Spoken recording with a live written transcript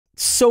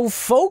So,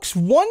 folks,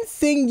 one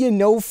thing you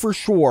know for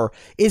sure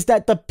is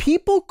that the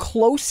people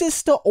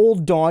closest to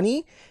old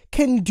Donnie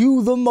can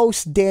do the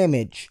most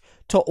damage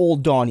to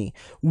old Donnie.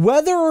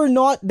 Whether or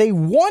not they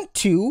want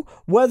to,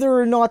 whether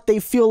or not they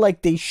feel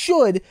like they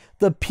should,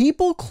 the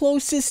people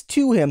closest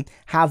to him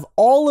have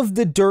all of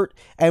the dirt,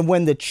 and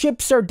when the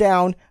chips are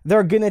down,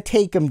 they're going to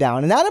take him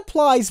down. And that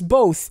applies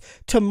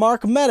both to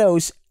Mark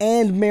Meadows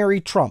and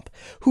Mary Trump,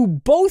 who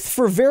both,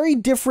 for very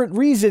different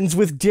reasons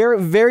with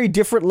very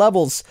different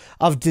levels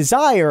of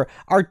desire,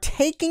 are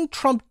taking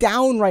Trump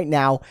down right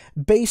now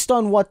based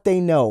on what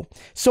they know.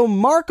 So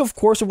Mark, of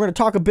course, and we're going to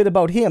talk a bit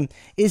about him,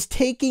 is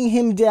taking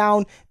him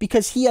down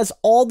because he has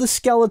all the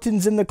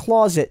skeletons in the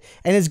closet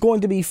and is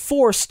going to be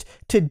forced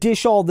to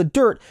dish all the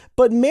dirt.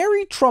 But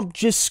Mary Trump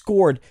just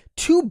scored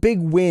 2 big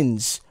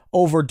wins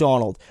over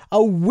Dönald.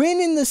 A win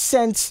in the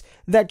sense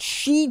that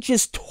she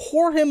just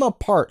tore him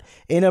apart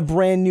in a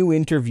brand new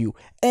interview.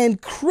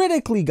 And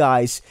critically,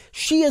 guys,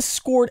 she has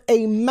scored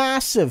a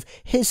massive,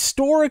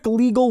 historic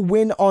legal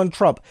win on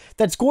Trump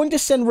that's going to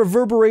send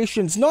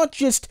reverberations not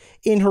just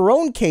in her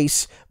own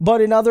case,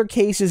 but in other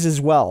cases as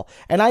well.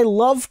 And I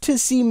love to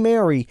see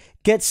Mary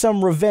get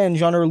some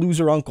revenge on her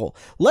loser uncle.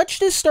 Let's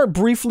just start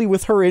briefly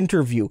with her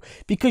interview,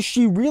 because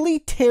she really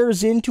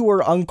tears into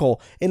her uncle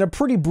in a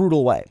pretty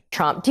brutal way.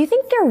 Trump, do you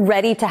think they're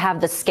ready to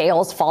have the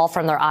scales fall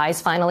from their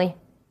eyes finally?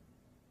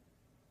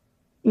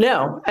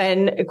 No.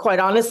 And quite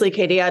honestly,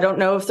 Katie, I don't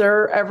know if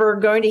they're ever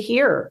going to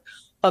hear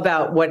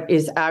about what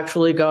is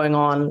actually going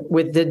on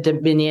with the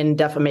Dominion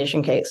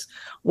defamation case.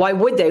 Why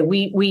would they?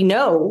 We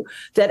know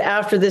that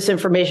after this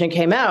information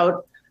came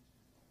out,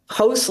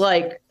 hosts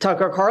like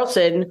Tucker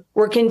Carlson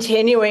were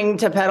continuing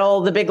to peddle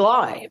the big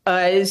lie.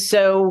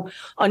 So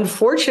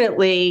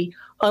unfortunately,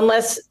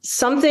 unless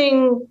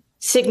something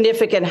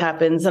significant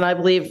happens, and I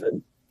believe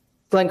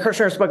Glenn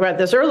Kirshner spoke about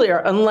this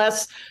earlier,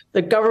 unless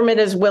the government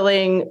is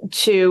willing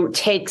to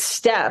take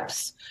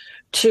steps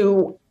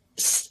to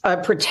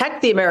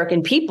protect the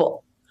American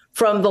people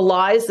from the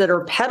lies that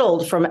are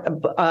peddled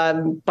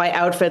by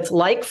outfits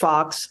like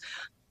Fox,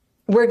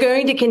 we're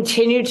going to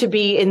continue to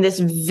be in this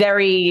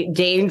very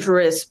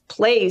dangerous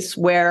place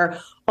where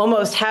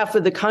almost half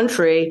of the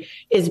country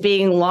is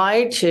being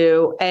lied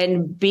to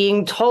and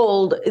being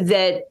told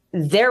that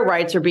their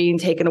rights are being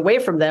taken away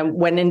from them,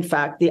 when in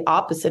fact the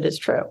opposite is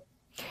true.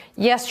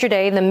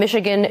 Yesterday, the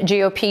Michigan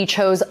GOP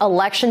chose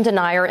election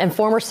denier and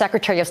former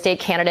Secretary of State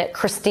candidate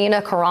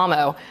Kristina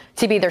Karamo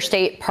to be their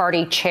state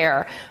party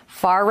chair.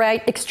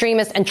 Far-right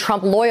extremist and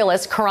Trump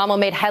loyalist, Karamo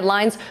made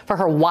headlines for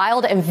her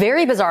wild and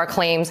very bizarre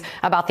claims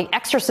about the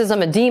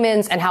exorcism of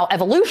demons and how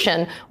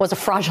evolution was a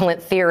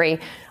fraudulent theory.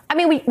 I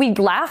mean, we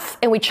laugh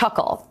and we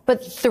chuckle,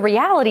 but the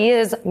reality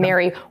is,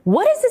 Mary,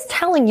 what is this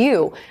telling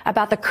you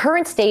about the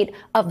current state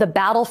of the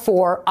battle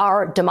for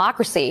our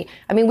democracy?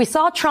 I mean, we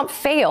saw Trump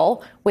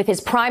fail with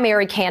his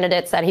primary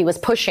candidates that he was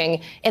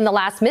pushing in the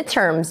last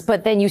midterms,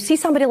 but then you see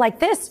somebody like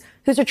this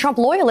who's a Trump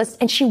loyalist,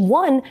 and she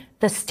won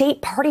the state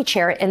party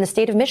chair in the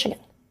state of Michigan.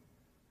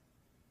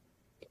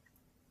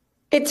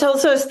 It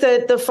tells us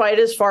that the fight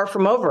is far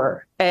from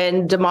over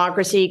and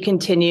democracy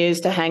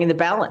continues to hang in the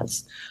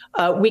balance.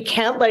 We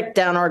can't let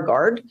down our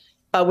guard,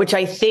 which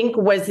I think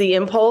was the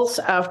impulse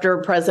after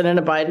President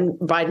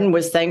Biden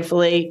was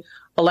thankfully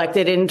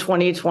elected in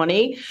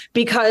 2020,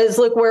 because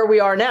look where we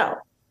are now.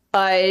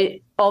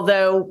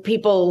 Although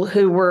people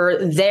who were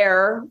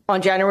there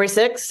on January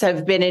 6th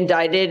have been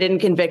indicted and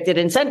convicted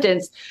and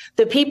sentenced,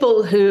 the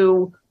people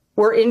who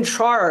were in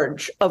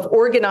charge of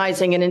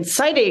organizing and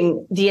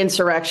inciting the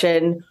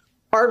insurrection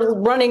are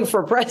running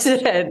for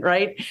president,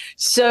 right?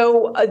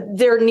 So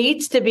there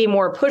needs to be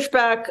more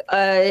pushback.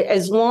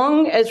 As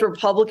long as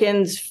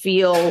Republicans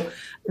feel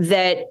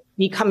that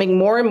becoming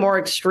more and more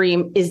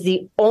extreme is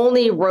the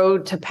only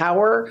road to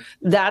power,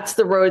 that's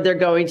the road they're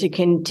going to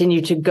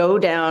continue to go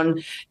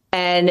down.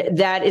 And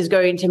that is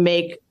going to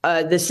make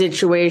the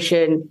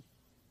situation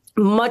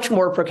much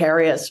more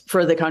precarious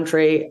for the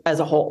country as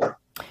a whole.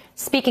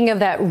 Speaking of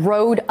that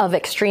road of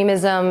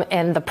extremism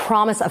and the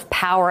promise of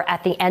power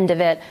at the end of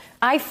it,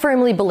 I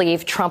firmly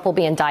believe Trump will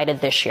be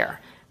indicted this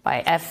year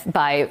by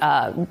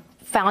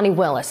Fani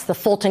Willis, the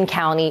Fulton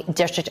County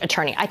District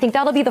Attorney. I think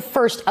that'll be the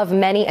first of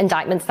many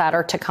indictments that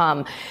are to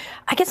come.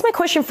 I guess my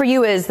question for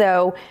you is,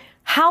 though,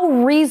 how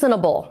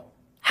reasonable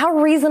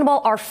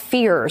are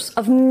fears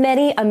of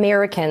many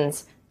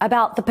Americans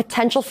about the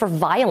potential for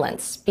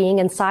violence being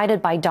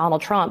incited by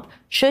Donald Trump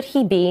should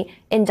he be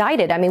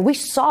indicted? I mean, we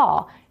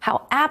saw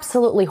how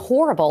absolutely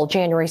horrible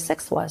January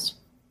 6th was.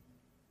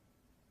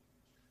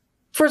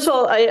 First of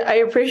all, I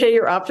appreciate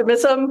your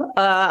optimism.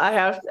 I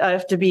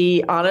have to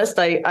be honest.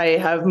 I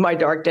have my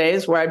dark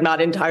days where I'm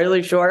not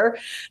entirely sure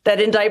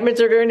that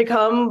indictments are going to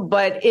come.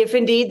 But if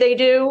indeed they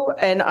do,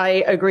 and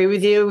I agree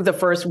with you, the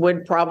first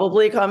would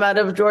probably come out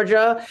of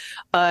Georgia.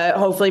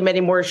 Hopefully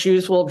many more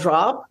shoes will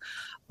drop.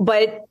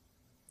 But,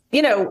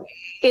 you know,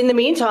 in the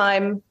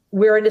meantime,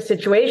 we're in a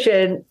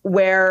situation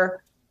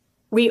where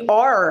we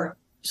are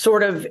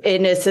sort of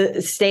in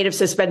a state of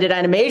suspended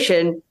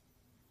animation,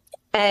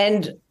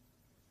 and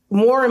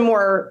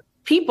more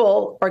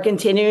people are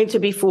continuing to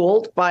be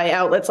fooled by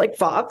outlets like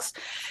Fox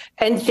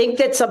and think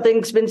that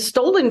something's been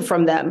stolen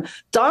from them.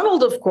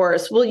 Dонald, of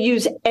course, will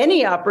use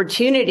any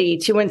opportunity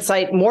to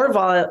incite more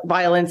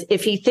violence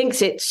if he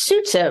thinks it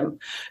suits him.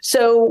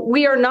 So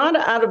we are not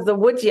out of the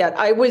woods yet.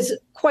 I was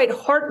quite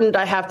heartened,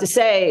 I have to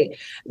say,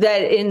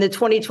 that in the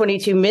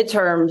 2022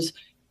 midterms,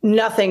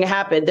 nothing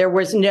happened. There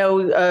was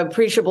no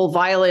appreciable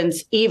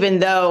violence, even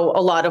though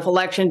a lot of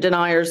election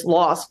deniers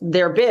lost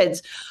their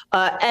bids.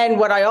 And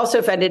what I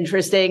also found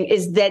interesting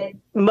is that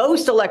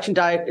most election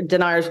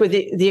deniers, with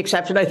the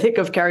exception, I think,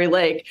 of Kari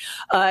Lake,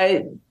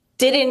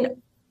 didn't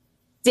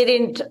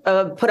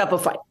put up a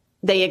fight.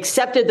 They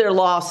accepted their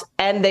loss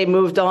and they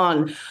moved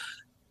on.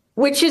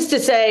 Which is to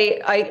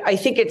say, I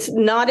think it's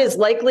not as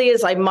likely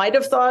as I might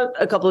have thought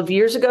a couple of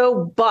years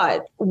ago,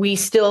 but we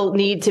still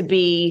need to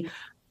be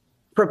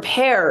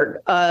prepared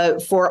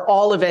for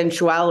all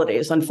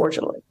eventualities,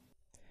 unfortunately.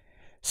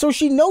 So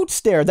she notes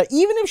there that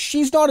even if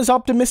she's not as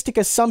optimistic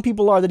as some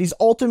people are that he's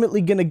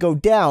ultimately going to go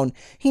down,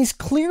 he's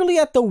clearly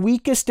at the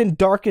weakest and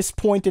darkest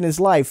point in his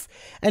life.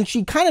 And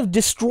she kind of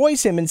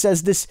destroys him and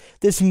says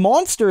this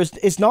monster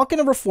is not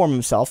going to reform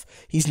himself.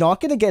 He's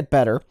not going to get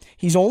better.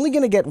 He's only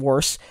going to get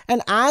worse.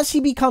 And as he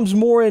becomes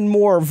more and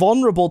more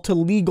vulnerable to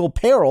legal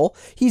peril,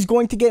 he's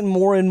going to get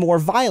more and more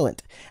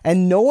violent.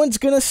 And no one's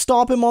going to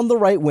stop him on the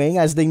right wing,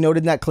 as they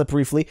noted in that clip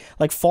briefly.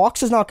 Like,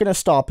 Fox is not going to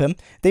stop him.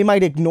 They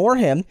might ignore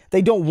him.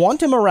 They don't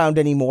want him around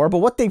anymore, but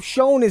what they've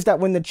shown is that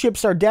when the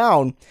chips are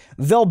down,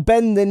 they'll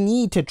bend the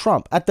knee to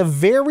Trump. At the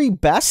very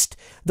best,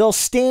 they'll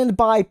stand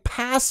by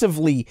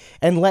passively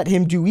and let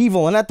him do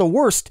evil, and at the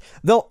worst,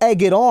 they'll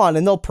egg it on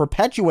and they'll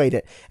perpetuate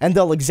it and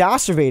they'll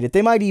exacerbate it.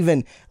 They might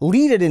even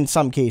lead it in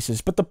some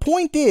cases. But the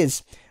point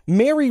is,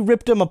 Mary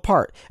ripped him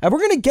apart. And we're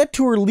going to get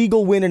to her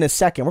legal win in a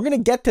second. We're going to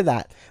get to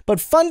that.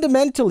 But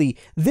fundamentally,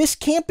 this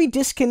can't be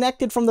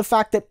disconnected from the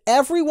fact that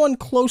everyone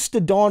close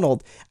to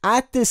Dонald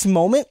at this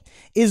moment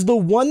is the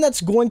one that's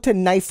going to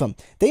knife him.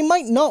 They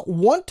might not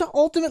want to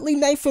ultimately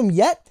knife him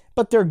yet,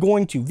 but they're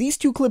going to. These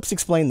two clips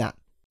explain that.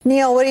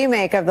 Neil, what do you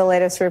make of the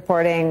latest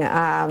reporting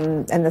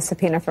and the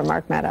subpoena for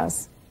Mark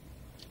Meadows?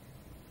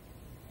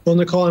 Well,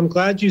 Nicole, I'm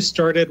glad you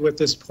started with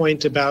this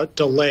point about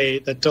delay.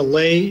 That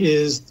delay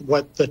is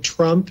what the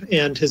Trump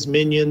and his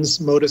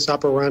minions' modus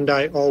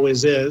operandi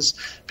always is,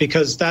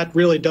 because that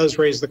really does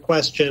raise the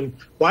question,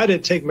 why did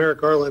it take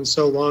Merrick Garland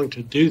so long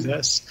to do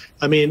this?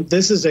 I mean,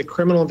 this is a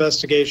criminal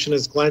investigation,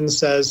 as Glenn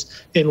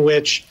says, in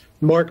which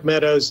Mark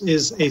Meadows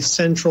is a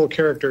central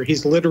character.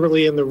 He's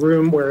literally in the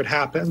room where it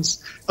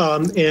happens.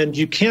 And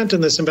you can't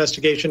in this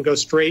investigation go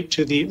straight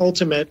to the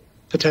ultimate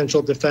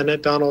potential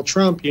defendant, Donald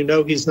Trump. You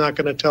know he's not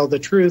going to tell the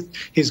truth.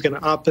 He's going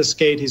to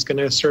obfuscate. He's going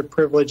to assert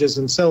privileges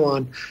and so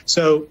on.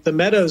 So the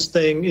Meadows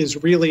thing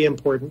is really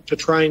important to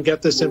try and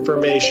get this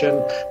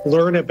information,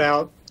 learn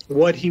about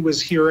what he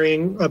was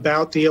hearing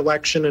about the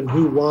election and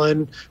who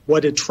won,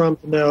 what did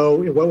Trump know,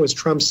 what was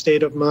Trump's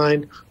state of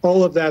mind.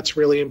 All of that's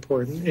really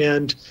important.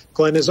 And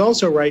Glenn is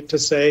also right to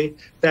say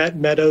that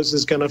Meadows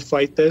is going to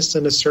fight this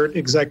and assert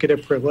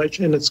executive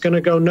privilege, and it's going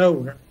to go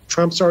nowhere.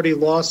 Trump's already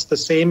lost the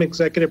same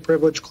executive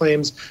privilege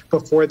claims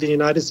before the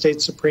United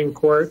States Supreme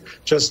Court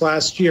just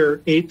last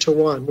year,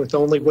 8-1, with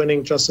only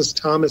winning Justice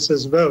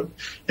Thomas's vote.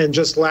 And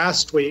just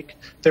last week,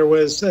 there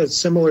was a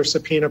similar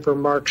subpoena for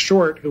Mark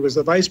Sourt, who was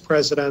the vice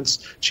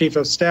president's chief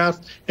of staff,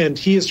 and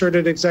he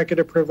asserted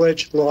executive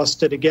privilege,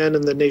 lost it again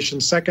in the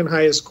nation's second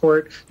highest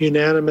court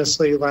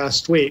unanimously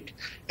last week.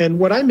 And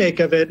what I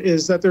make of it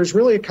is that there's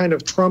really a kind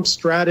of Trump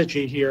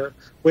strategy here,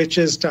 which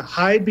is to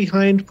hide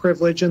behind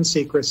privilege and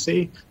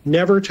secrecy,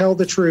 never tell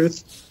the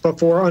truth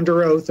before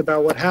under oath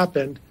about what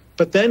happened,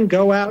 but then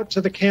go out to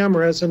the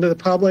cameras and to the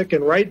public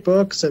and write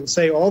books and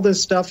say all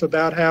this stuff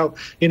about how,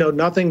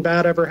 nothing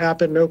bad ever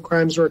happened, no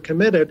crimes were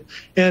committed.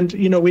 And,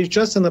 we've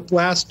just in the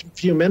last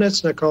few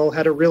minutes, Nicole,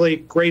 had a really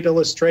great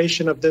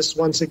illustration of this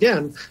once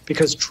again,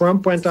 because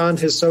Trump went on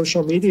his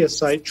social media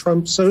site,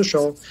 Trump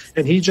Social,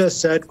 and he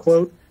just said,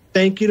 quote,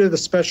 "Thank you to the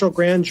special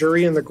grand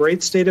jury in the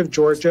great state of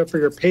Georgia for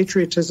your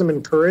patriotism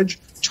and courage.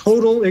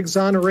 Total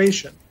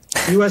exoneration.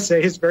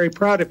 USA is very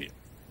proud of you."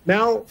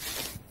 Now,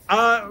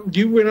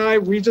 you and I,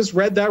 we just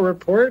read that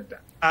report.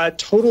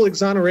 Total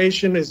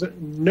exoneration is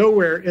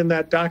nowhere in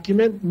that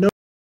document. No.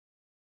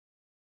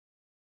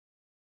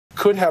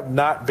 Could have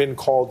not been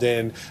called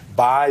in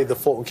by the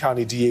Fulton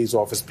County DA's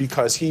office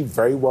because he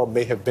very well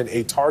may have been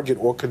a target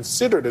or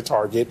considered a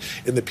target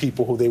in the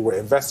people who they were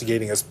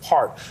investigating as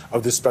part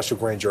of this special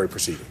grand jury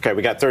proceeding. Okay,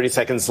 we got 30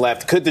 seconds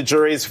left. Could the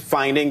jury's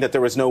finding that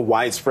there was no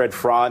widespread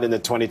fraud in the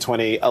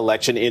 2020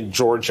 election in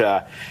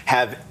Georgia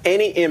have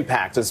any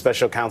impact on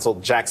special counsel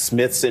Jack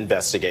Smith's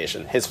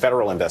investigation, his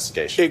federal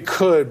investigation? It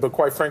could, but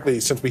quite frankly,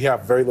 since we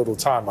have very little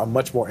time, I'm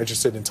much more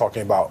interested in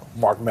talking about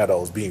Mark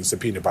Meadows being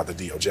subpoenaed by the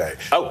DOJ.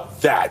 Oh,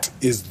 that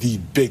is the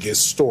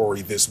biggest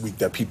story this week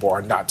that people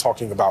are not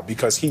talking about,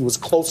 because he was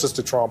closest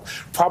to Trump,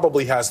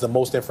 probably has the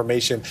most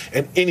information,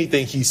 and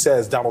anything he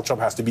says, Donald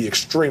Trump has to be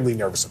extremely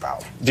nervous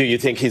about. Do you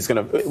think he's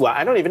going to, well,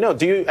 I don't even know.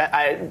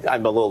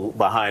 I'm a little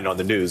behind on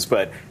the news,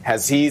 but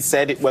has he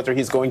said whether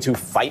he's going to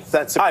fight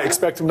that subpoena? I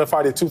expect him to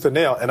fight it tooth and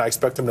nail, and I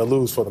expect him to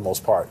lose for the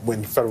most part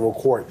when federal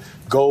court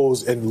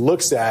goes and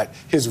looks at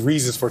his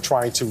reasons for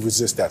trying to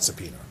resist that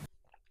subpoena.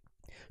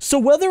 So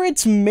whether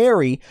it's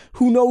Mary,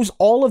 who knows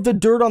all of the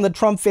dirt on the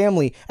Trump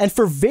family and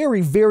for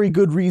very, very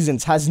good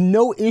reasons has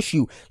no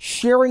issue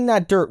sharing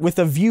that dirt with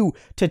a view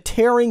to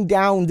tearing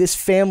down this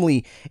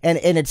family, and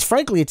it's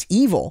frankly, it's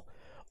evil.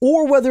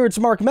 Or whether it's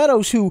Mark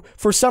Meadows, who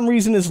for some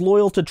reason is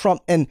loyal to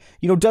Trump and,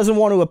 doesn't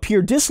want to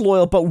appear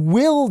disloyal, but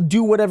will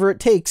do whatever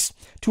it takes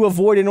to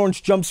avoid an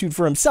orange jumpsuit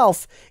for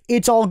himself,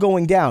 it's all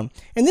going down.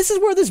 And this is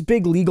where this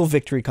big legal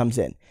victory comes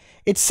in.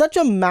 It's such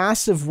a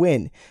massive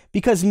win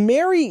because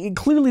Mary,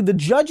 clearly the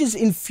judge is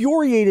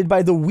infuriated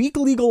by the weak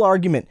legal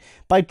argument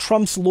by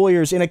Trump's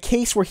lawyers in a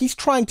case where he's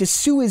trying to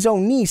sue his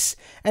own niece,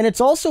 and it's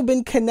also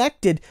been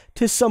connected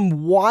to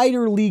some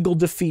wider legal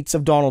defeats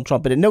of Donald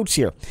Trump. And it notes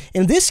here,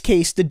 in this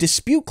case, the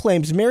dispute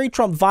claims Mary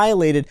Trump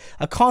violated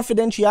a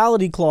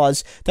confidentiality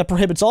clause that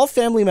prohibits all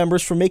family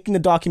members from making the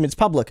documents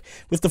public,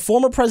 with the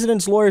former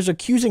president's lawyers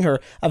accusing her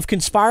of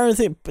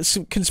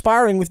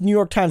conspiring with New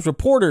York Times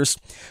reporters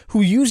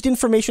who used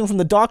information from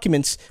the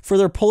documents for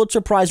their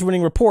Pulitzer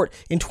Prize-winning report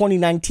in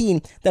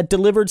 2019 that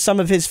delivered some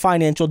of his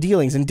financial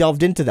dealings and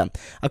delved into them.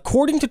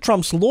 According to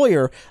Trump's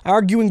lawyer,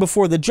 arguing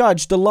before the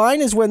judge, the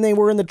line is when they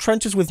were in the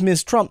trenches with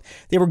Ms. Trump,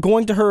 they were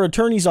going to her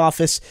attorney's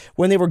office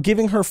when they were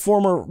giving her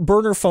former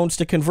burner phones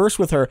to converse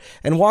with her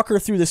and walk her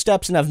through the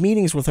steps and have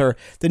meetings with her.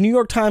 The New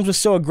York Times was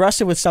so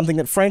aggressive with something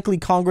that, frankly,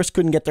 Congress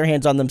couldn't get their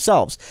hands on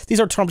themselves. These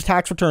are Trump's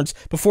tax returns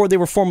before they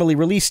were formally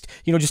released,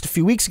 just a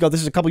few weeks ago.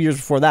 This is a couple years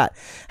before that.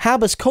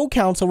 Haba's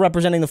co-counsel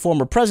representing the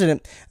former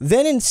president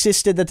then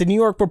insisted that the New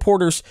York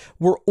reporters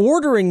were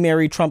ordering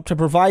Mary Trump to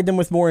provide them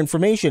with more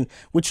information,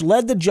 which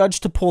led the judge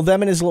to pull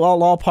them and his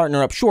law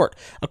partner up short.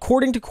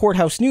 According to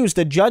Courthouse News,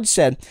 the judge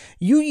said,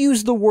 "You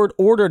used the word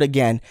ordered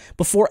again,"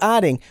 before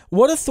adding,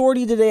 "What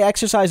authority did they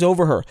exercise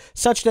over her,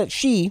 such that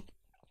she,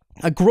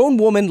 a grown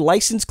woman,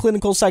 licensed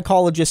clinical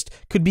psychologist,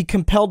 could be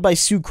compelled by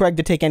Sue Craig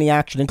to take any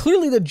action?" And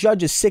clearly the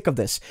judge is sick of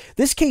this.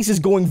 This case is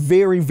going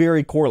very,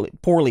 very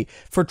poorly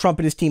for Trump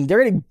and his team.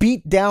 They're getting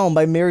beat down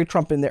by Mary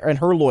Trump and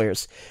her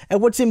lawyers.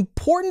 And what's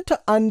important to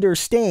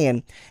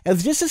understand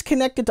is this is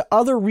connected to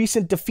other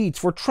recent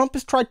defeats where Trump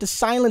has tried to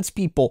silence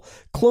people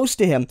close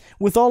to him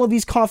with all of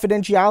these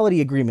confidentiality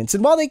agreements.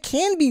 And while they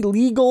can be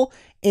legal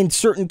in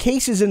certain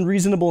cases and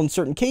reasonable in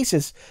certain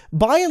cases,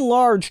 by and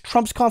large,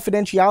 Trump's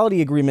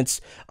confidentiality agreements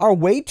are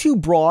way too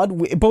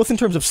broad, both in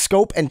terms of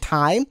scope and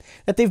time,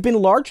 that they've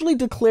been largely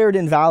declared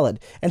invalid.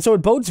 And so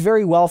it bodes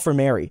very well for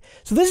Mary.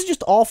 So this is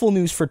just awful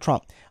news for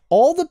Trump.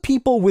 All the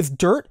people with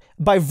dirt,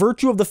 by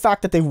virtue of the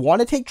fact that they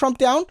want to take Trump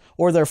down,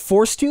 or they're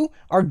forced to,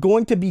 are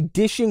going to be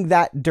dishing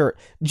that dirt.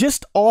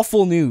 Just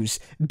awful news.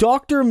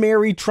 Dr.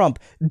 Mary Trump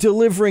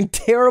delivering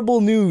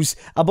terrible news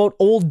about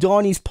old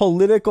Donnie's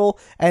political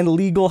and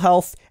legal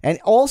health, and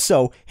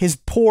also his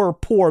poor,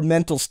 poor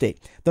mental state.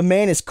 The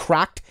man is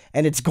cracked,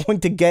 and it's going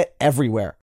to get everywhere.